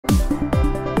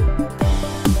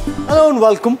Hello and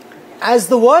welcome. As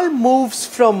the world moves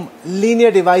from linear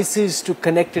devices to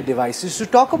connected devices, to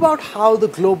talk about how the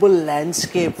global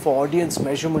landscape for audience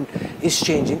measurement is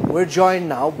changing, we're joined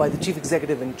now by the Chief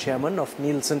Executive and Chairman of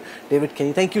Nielsen, David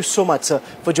Kenny. Thank you so much, sir,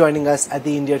 for joining us at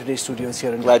the India Today studios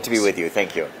here in Glad Davos. to be with you.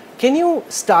 Thank you. Can you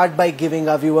start by giving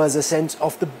our viewers a sense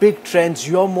of the big trends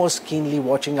you're most keenly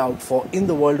watching out for in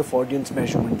the world of audience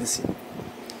measurement this year?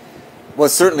 Well,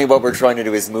 certainly what we're trying to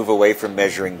do is move away from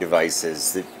measuring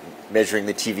devices, measuring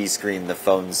the TV screen, the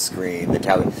phone screen, the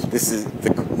tablet.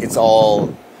 It's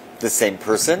all the same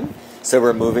person. So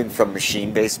we're moving from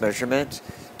machine-based measurement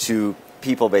to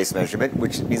people-based measurement,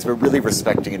 which means we're really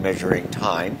respecting and measuring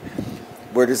time.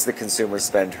 Where does the consumer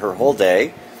spend her whole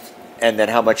day? And then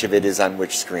how much of it is on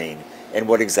which screen? And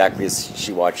what exactly is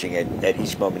she watching at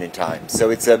each moment in time? So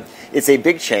it's a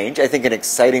big change, I think an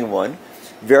exciting one,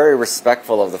 very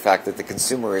respectful of the fact that the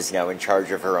consumer is now in charge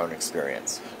of her own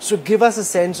experience. So give us a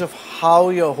sense of how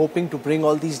you're hoping to bring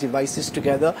all these devices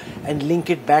together and link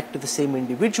it back to the same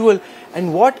individual,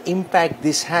 and what impact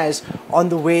this has on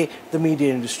the way the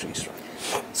media industry is run.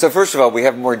 So first of all, we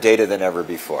have more data than ever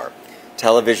before.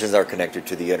 Televisions are connected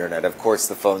to the internet. Of course,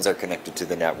 the phones are connected to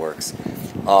the networks.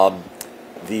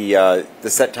 The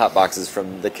set-top boxes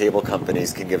from the cable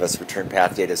companies can give us return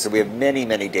path data. So we have many,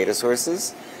 many data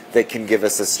sources that can give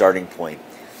us a starting point.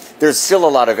 There's still a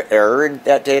lot of error in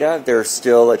that data. There's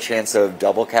still a chance of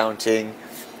double counting,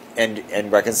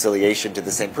 and reconciliation to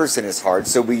the same person is hard.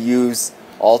 So we use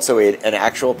also an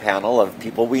actual panel of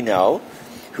people we know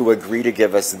who agree to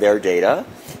give us their data,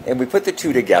 and we put the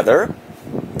two together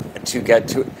to get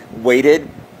to weighted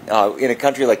in a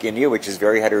country like India, which is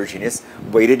very heterogeneous,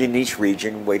 weighted in each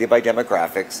region, weighted by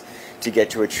demographics, to get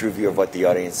to a true view of what the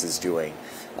audience is doing.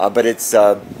 But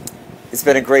it's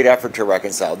been a great effort to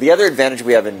reconcile. The other advantage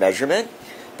we have in measurement,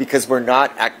 because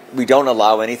we don't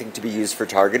allow anything to be used for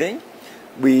targeting,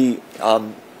 we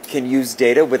can use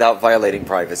data without violating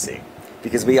privacy,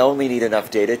 because we only need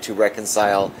enough data to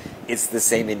reconcile it's the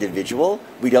same individual.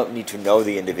 We don't need to know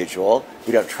the individual.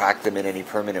 We don't track them in any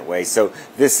permanent way. So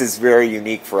this is very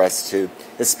unique for us to,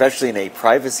 especially in a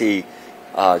privacy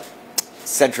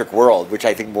centric world, which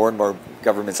I think more and more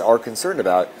governments are concerned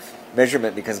about.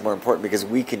 Measurement becomes more important because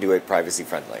we can do it privacy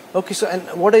friendly. Okay, so and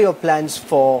what are your plans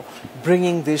for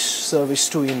bringing this service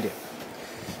to India?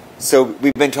 So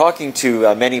we've been talking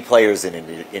to many players in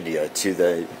India, to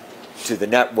the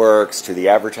networks, to the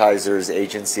advertisers,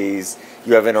 agencies.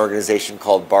 You have an organization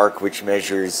called BARC, which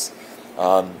measures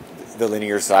the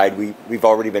linear side. We've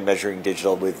already been measuring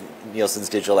digital with Nielsen's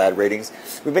digital ad ratings.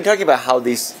 We've been talking about how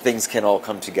these things can all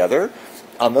come together.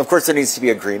 Of course, there needs to be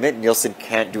agreement. Nielsen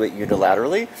can't do it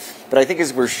unilaterally. But I think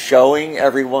as we're showing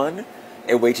everyone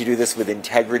a way to do this with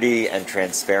integrity and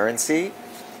transparency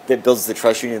that builds the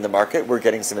trust union in the market, we're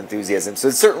getting some enthusiasm. So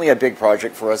it's certainly a big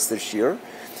project for us this year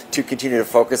to continue to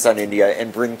focus on India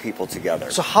and bring people together.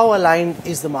 So how aligned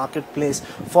is the marketplace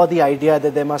for the idea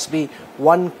that there must be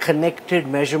one connected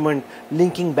measurement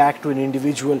linking back to an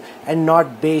individual and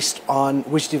not based on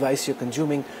which device you're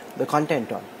consuming the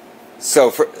content on?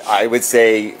 So I would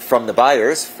say from the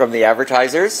buyers, from the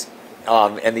advertisers,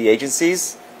 and the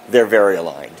agencies, they're very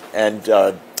aligned. And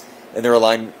they're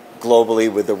aligned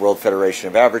globally with the World Federation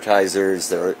of Advertisers.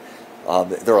 They're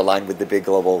aligned with the big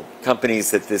global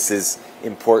companies that this is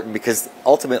important because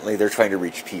ultimately they're trying to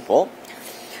reach people.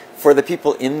 For the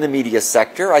people in the media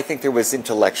sector, I think there was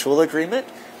intellectual agreement.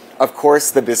 Of course,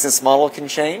 the business model can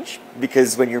change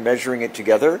because when you're measuring it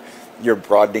together, you're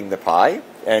broadening the pie.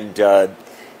 And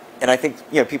I think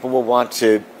people will want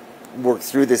to work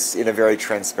through this in a very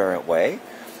transparent way.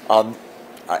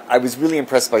 I was really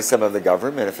impressed by some of the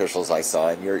government officials I saw,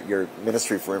 and your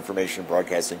Ministry for Information and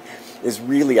Broadcasting is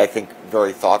really, I think,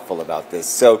 very thoughtful about this.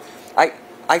 So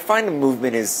I find the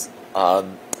movement is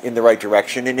in the right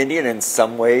direction in India, and in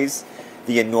some ways,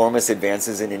 the enormous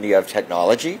advances in India of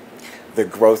technology, the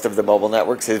growth of the mobile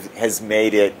networks has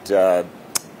made it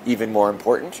even more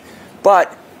important.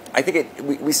 But I think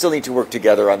we still need to work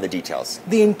together on the details.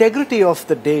 The integrity of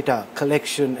the data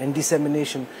collection and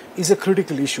dissemination is a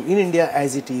critical issue in India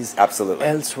as it is Absolutely.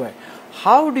 Elsewhere.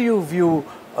 How do you view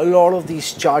a lot of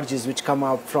these charges which come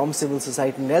out from civil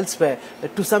society and elsewhere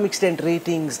that to some extent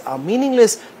ratings are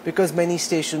meaningless because many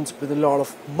stations with a lot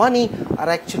of money are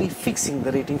actually fixing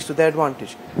the ratings to their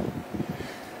advantage?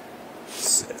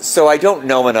 So I don't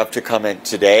know enough to comment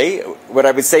today. What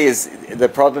I would say is the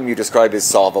problem you describe is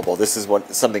solvable. This is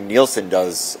something Nielsen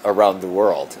does around the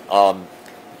world.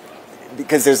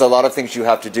 Because there's a lot of things you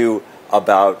have to do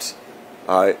about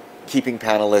keeping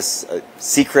panelists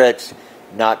secret,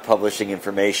 not publishing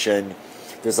information.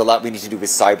 There's a lot we need to do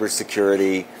with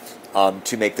cybersecurity.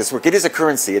 to make this work. It is a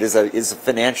currency. It is a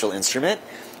financial instrument.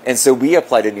 And so we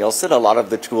apply to Nielsen a lot of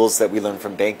the tools that we learn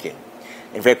from banking.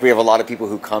 In fact, we have a lot of people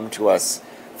who come to us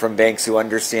from banks who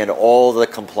understand all the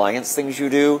compliance things you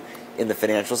do in the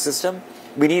financial system.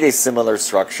 We need a similar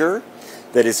structure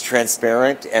that is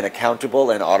transparent and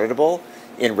accountable and auditable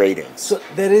in ratings. So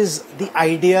there is the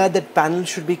idea that panels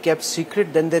should be kept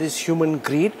secret, then there is human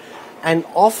greed, and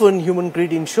often human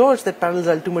greed ensures that panels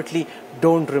ultimately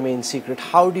don't remain secret.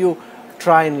 How do you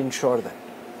try and ensure that?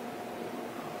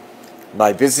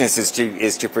 My business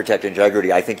is to protect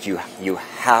integrity. I think you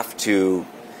have to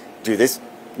do this.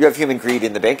 You have human greed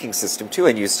in the banking system too,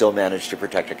 and you still manage to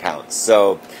protect accounts.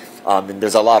 So and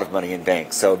there's a lot of money in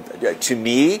banks. So to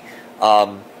me,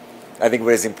 I think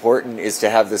what is important is to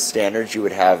have the standards you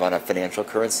would have on a financial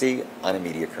currency, on a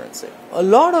media currency. A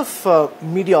lot of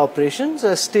media operations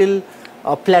are still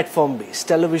platform-based,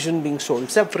 television being sold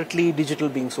separately, digital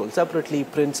being sold separately,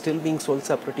 print still being sold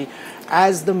separately.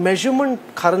 As the measurement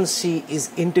currency is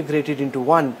integrated into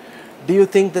one, do you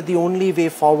think that the only way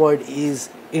forward is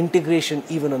integration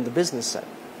even on the business side?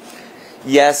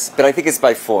 Yes, but I think it's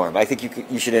by form. I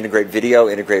think you should integrate video,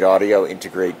 integrate audio,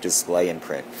 integrate display and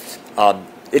print.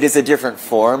 It is a different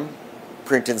form,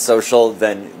 print and social,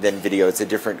 than video. It's a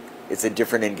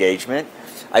different engagement.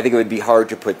 I think it would be hard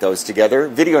to put those together.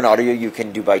 Video and audio you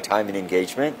can do by time and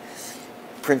engagement.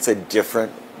 Print's a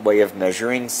different way of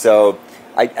measuring, so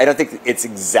I don't think it's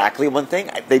exactly one thing.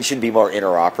 They should be more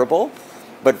interoperable.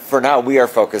 But for now, we are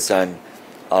focused on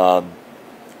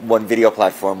one video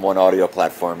platform, one audio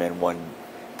platform, and one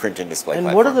print and display platform.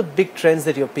 And what are the big trends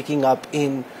that you're picking up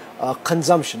in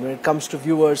consumption when it comes to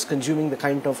viewers consuming the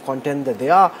kind of content that they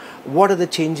are? What are the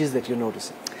changes that you're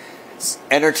noticing?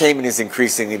 Entertainment is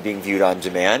increasingly being viewed on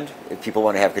demand. If people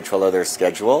want to have control of their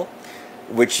schedule,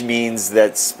 which means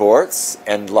that sports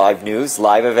and live news,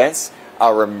 live events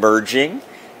are emerging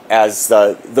as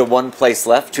the one place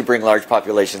left to bring large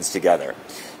populations together.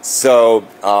 So,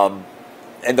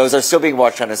 and those are still being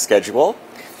watched on a schedule.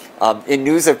 In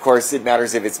news, of course, it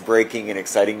matters if it's breaking and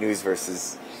exciting news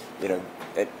versus,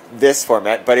 this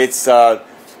format. But it's all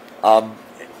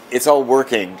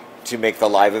working to make the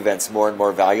live events more and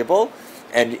more valuable,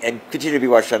 and continue to be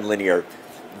watched on linear.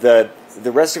 The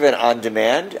rest of it on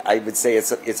demand, I would say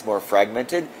it's more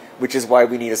fragmented, which is why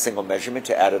we need a single measurement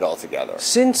to add it all together.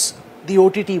 Since the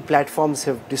OTT platforms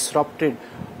have disrupted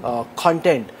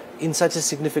content in such a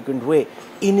significant way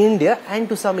in India and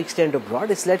to some extent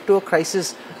abroad, it's led to a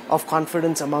crisis of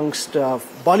confidence amongst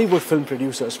Bollywood film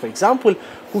producers, for example,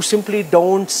 who simply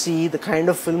don't see the kind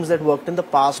of films that worked in the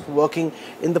past working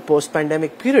in the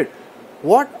post-pandemic period.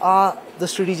 What are the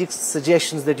strategic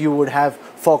suggestions that you would have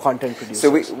for content producers? So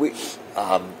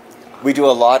we do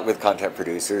a lot with content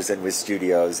producers and with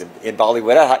studios in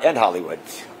Bollywood and Hollywood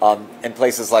and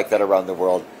places like that around the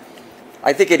world.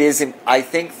 I think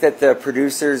that the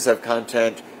producers of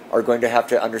content are going to have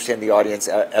to understand the audience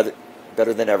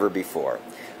better than ever before.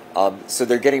 So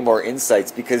they're getting more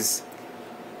insights because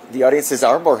the audiences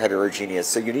are more heterogeneous.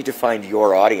 So you need to find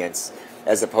your audience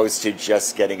as opposed to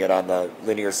just getting it on the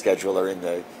linear schedule or in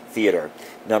the theater,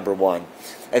 number one.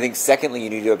 I think secondly, you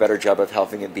need to do a better job of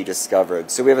helping it be discovered.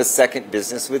 So we have a second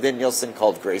business within Nielsen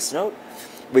called Grace Note,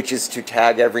 which is to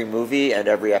tag every movie and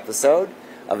every episode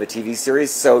of a TV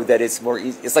series so that it's more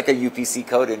easy. It's like a UPC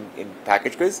code in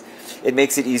packaged goods. It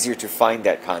makes it easier to find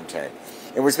that content.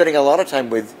 And we're spending a lot of time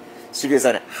with studios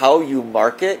on how you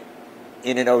market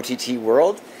in an OTT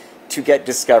world to get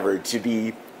discovered, to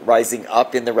be rising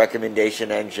up in the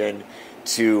recommendation engine,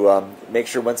 to make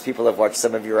sure once people have watched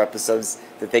some of your episodes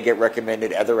that they get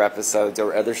recommended other episodes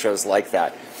or other shows like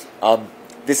that.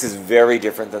 This is very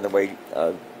different than the way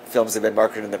films have been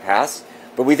marketed in the past,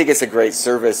 but we think it's a great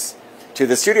service to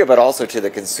the studio but also to the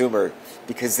consumer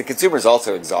because the consumer is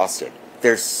also exhausted.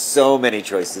 There's so many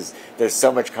choices. There's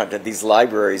so much content. These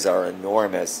libraries are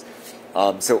enormous.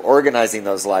 So organizing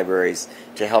those libraries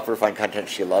to help her find content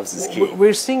she loves is key.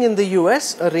 We're seeing in the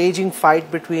US a raging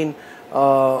fight between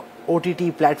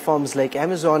OTT platforms like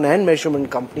Amazon and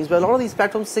measurement companies, where a lot of these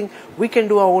platforms think we can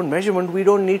do our own measurement. We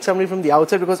don't need somebody from the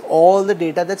outside because all the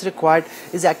data that's required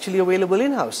is actually available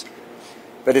in-house.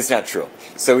 But it's not true.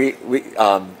 So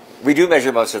we do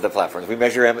measure most of the platforms. We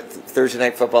measure Thursday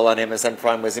Night Football on Amazon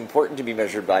Prime was important to be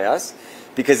measured by us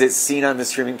because it's seen on the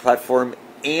streaming platform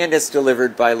and it's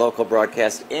delivered by local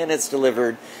broadcast and it's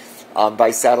delivered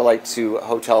by satellite to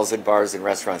hotels and bars and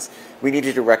restaurants. We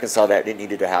needed to reconcile that. It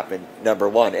needed to happen, number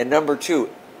one. And number two,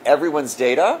 everyone's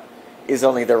data is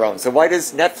only their own. So why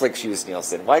does Netflix use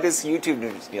Nielsen? Why does YouTube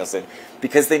use Nielsen?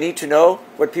 Because they need to know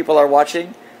what people are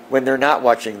watching when they're not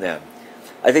watching them.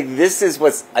 I think this is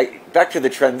back to the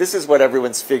trend, this is what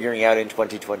everyone's figuring out in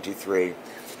 2023.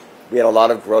 We had a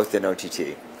lot of growth in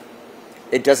OTT.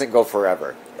 It doesn't go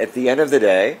forever. At the end of the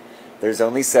day, there's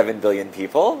only 7 billion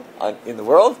people in the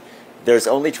world. There's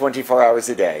only 24 hours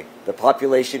a day. The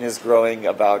population is growing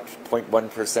about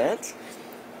 0.1%.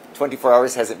 24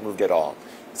 hours hasn't moved at all.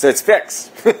 So it's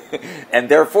fixed. And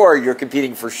therefore, you're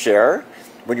competing for share.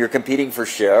 When you're competing for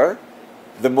share,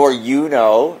 the more you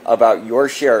know about your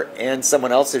share and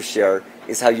someone else's share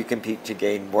is how you compete to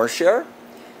gain more share.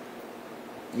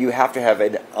 You have to have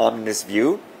an ominous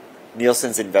view.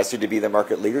 Nielsen's invested to be the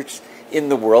market leaders in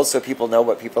the world so people know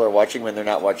what people are watching when they're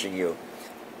not watching you.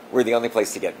 We're the only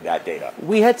place to get that data.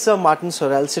 We had Sir Martin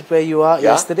Sorrell sit where you are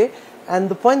yesterday, and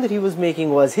the point that he was making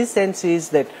was his sense is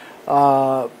that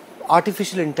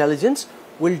artificial intelligence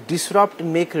will disrupt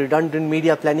and make redundant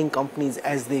media planning companies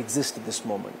as they exist at this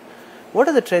moment. What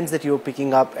are the trends that you're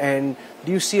picking up, and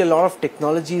do you see a lot of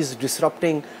technologies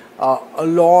disrupting a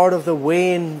lot of the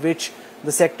way in which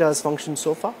the sector has functioned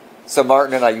so far? So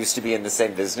Martin and I used to be in the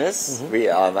same business.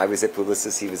 I was at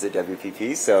Publicis, he was at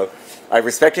WPP, so I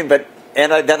respect him.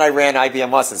 Then I ran IBM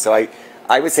Watson, so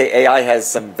I would say AI has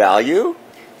some value.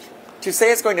 To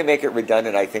say it's going to make it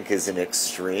redundant, I think, is an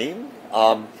extreme.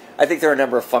 I think there are a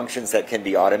number of functions that can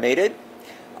be automated.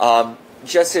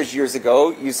 Just as years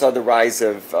ago, you saw the rise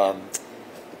of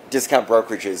discount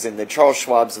brokerages, and the Charles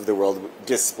Schwabs of the world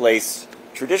displaced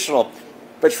traditional,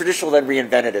 but traditional then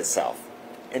reinvented itself.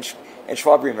 And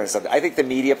Schwab reinvented itself. I think the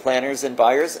media planners and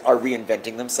buyers are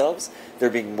reinventing themselves.Ey're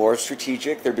being more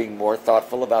strategic. They're being more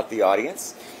thoughtful about the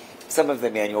audience. Some of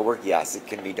the manual work, yes, it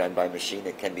can be done by machine.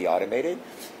 It can be automated.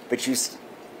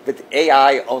 But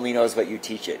AI only knows what you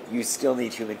teach it. You still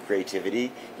need human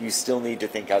creativity. You still need to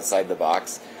think outside the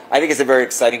box. I think it's a very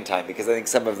exciting time because I think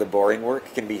some of the boring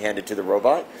work can be handed to the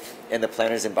robot, and the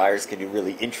planners and buyers can do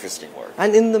really interesting work.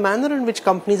 And in the manner in which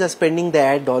companies are spending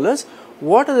their ad dollars,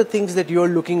 what are the things that you're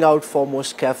looking out for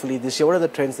most carefully this year? What are the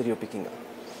trends that you're picking up?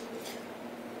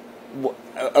 Well,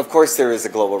 of course, there is a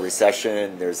global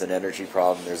recession. There's an energy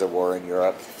problem. There's a war in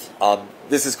Europe.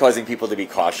 This is causing people to be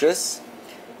cautious.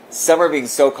 Some are being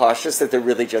so cautious that they're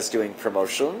really just doing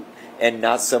promotion and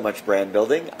not so much brand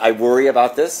building. I worry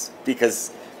about this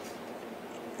because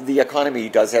the economy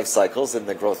does have cycles and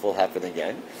the growth will happen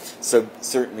again. So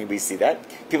certainly we see that.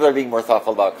 People are being more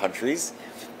thoughtful about countries.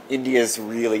 India is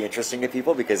really interesting to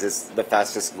people because it's the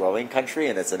fastest growing country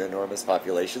and it's an enormous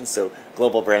population. So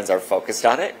global brands are focused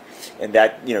on it, and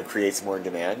that creates more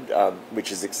demand,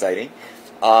 which is exciting.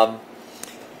 I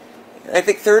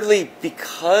think thirdly,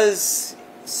 because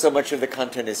so much of the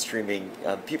content is streaming,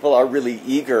 people are really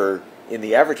eager in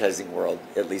the advertising world,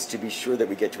 at least, to be sure that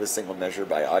we get to a single measure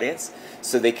by audience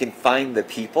so they can find the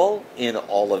people in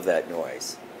all of that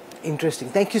noise. Interesting.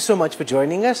 Thank you so much for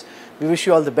joining us. We wish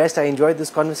you all the best. I enjoyed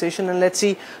this conversation, and let's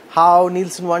see how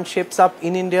Nielsen One shapes up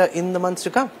in India in the months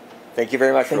to come. Thank you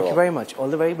very much, Rahul. Thank you very much. All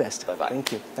the very best. Bye-bye.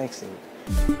 Thank you. Thanks,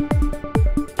 David.